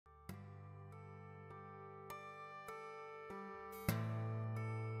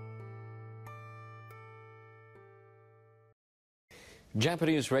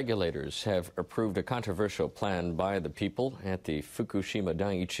Japanese regulators have approved a controversial plan by the people at the Fukushima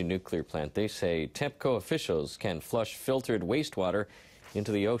Daiichi nuclear plant. They say TEPCO officials can flush filtered wastewater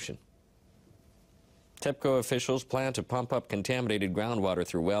into the ocean. TEPCO officials plan to pump up contaminated groundwater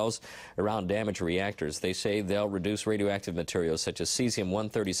through wells around damaged reactors. They say they'll reduce radioactive materials such as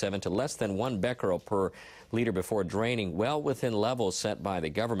cesium-137 to less than 1 becquerel per liter before draining, well within levels set by the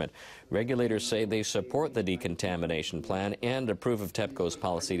government. Regulators say they support the decontamination plan and approve of TEPCO's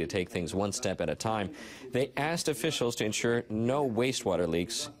policy to take things one step at a time. They asked officials to ensure no wastewater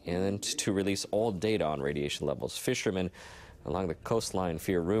leaks and to release all data on radiation levels. Fishermen along the coastline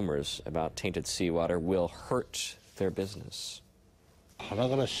fear rumors about tainted seawater will hurt their business.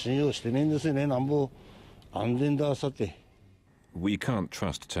 We can't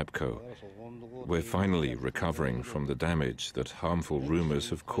trust TEPCO. We're finally recovering from the damage that harmful rumors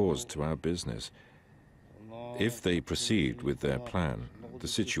have caused to our business. If they proceed with their plan, the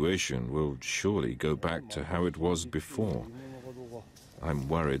situation will surely go back to how it was before. I'm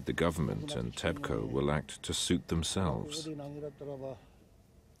worried the government and TEPCO will act to suit themselves.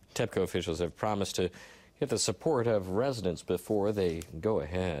 TEPCO officials have promised to get the support of residents before they go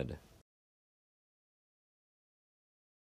ahead.